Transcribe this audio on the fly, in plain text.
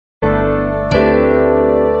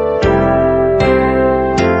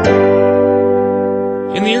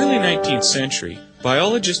19th century,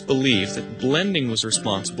 biologists believed that blending was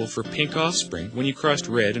responsible for pink offspring when you crossed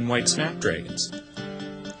red and white snapdragons.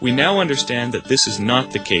 We now understand that this is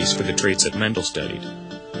not the case for the traits that Mendel studied.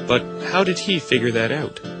 But how did he figure that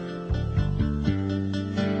out?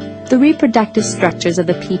 The reproductive structures of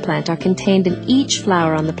the pea plant are contained in each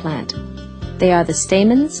flower on the plant. They are the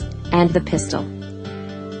stamens and the pistil.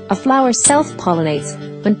 A flower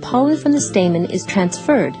self-pollinates when pollen from the stamen is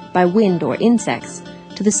transferred by wind or insects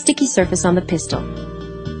to the sticky surface on the pistil.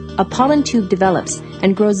 A pollen tube develops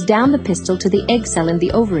and grows down the pistil to the egg cell in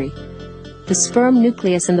the ovary. The sperm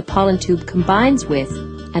nucleus in the pollen tube combines with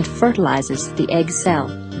and fertilizes the egg cell.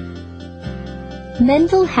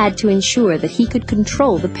 Mendel had to ensure that he could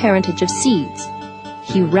control the parentage of seeds.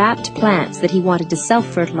 He wrapped plants that he wanted to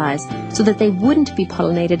self-fertilize so that they wouldn't be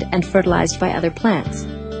pollinated and fertilized by other plants.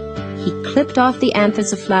 He clipped off the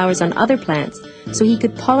anthers of flowers on other plants so he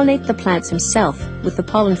could pollinate the plants himself with the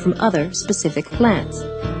pollen from other specific plants.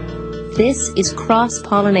 This is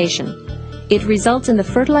cross-pollination. It results in the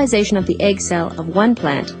fertilization of the egg cell of one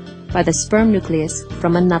plant by the sperm nucleus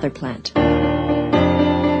from another plant.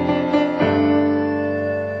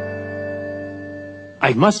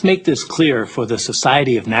 I must make this clear for the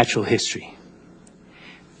Society of Natural History.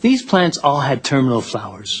 These plants all had terminal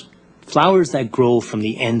flowers, flowers that grow from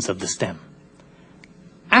the ends of the stem.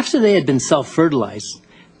 After they had been self-fertilized,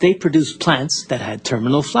 they produced plants that had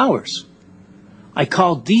terminal flowers. I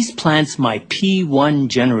called these plants my P1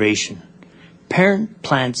 generation, parent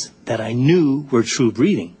plants that I knew were true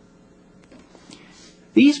breeding.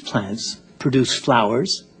 These plants produce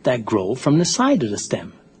flowers that grow from the side of the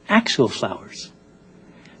stem, axial flowers.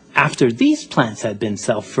 After these plants had been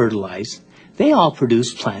self-fertilized, they all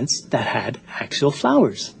produced plants that had axial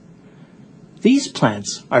flowers. These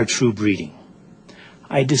plants are true breeding.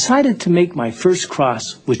 I decided to make my first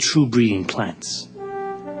cross with true breeding plants.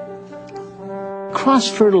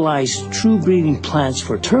 Cross-fertilized true breeding plants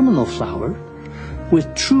for terminal flower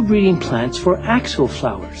with true breeding plants for axial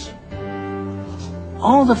flowers.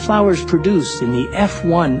 All the flowers produced in the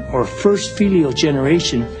F1 or first filial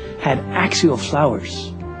generation had axial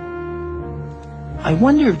flowers. I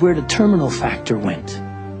wondered where the terminal factor went.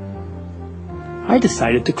 I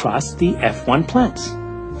decided to cross the F1 plants.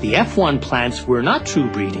 The F1 plants were not true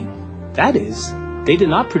breeding. That is, they did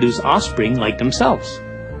not produce offspring like themselves.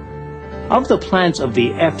 Of the plants of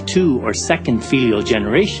the F2 or second filial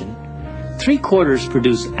generation, 3/4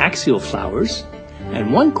 produced axial flowers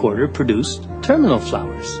and 1/4 produced terminal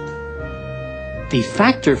flowers. The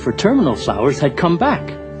factor for terminal flowers had come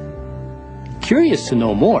back. Curious to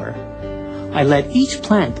know more, I let each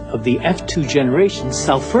plant of the F2 generation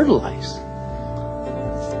self-fertilize.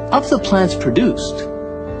 Of the plants produced,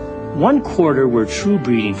 1/4 were true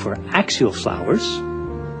breeding for axial flowers,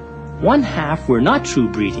 1/2 were not true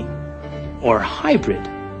breeding, or hybrid,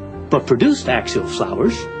 but produced axial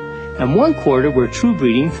flowers, and 1/4 were true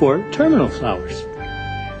breeding for terminal flowers.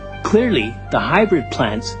 Clearly, the hybrid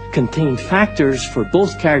plants contained factors for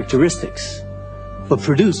both characteristics, but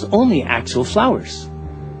produced only axial flowers.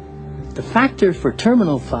 The factor for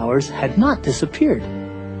terminal flowers had not disappeared.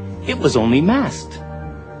 It was only masked.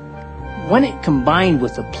 When it combined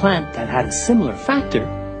with a plant that had a similar factor,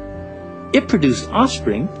 it produced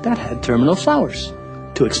offspring that had terminal flowers.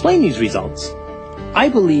 To explain these results, I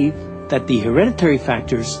believe that the hereditary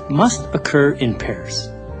factors must occur in pairs.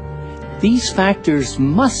 These factors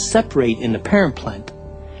must separate in the parent plant,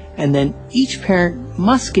 and then each parent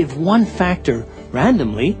must give one factor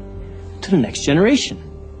randomly to the next generation.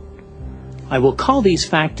 I will call these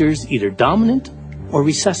factors either dominant or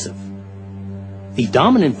recessive. The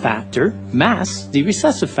dominant factor masks the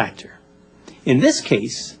recessive factor. In this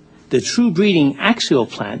case, the true breeding axial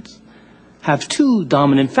plants have two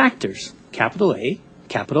dominant factors, capital A,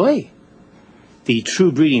 capital A. The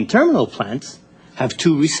true breeding terminal plants have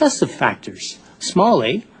two recessive factors, small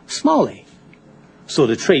a, small a, so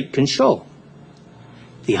the trait can show.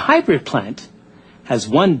 The hybrid plant has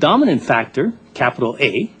one dominant factor, capital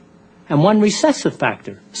A, and one recessive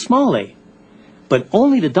factor, small a, but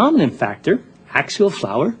only the dominant factor, axial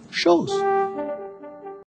flower, shows.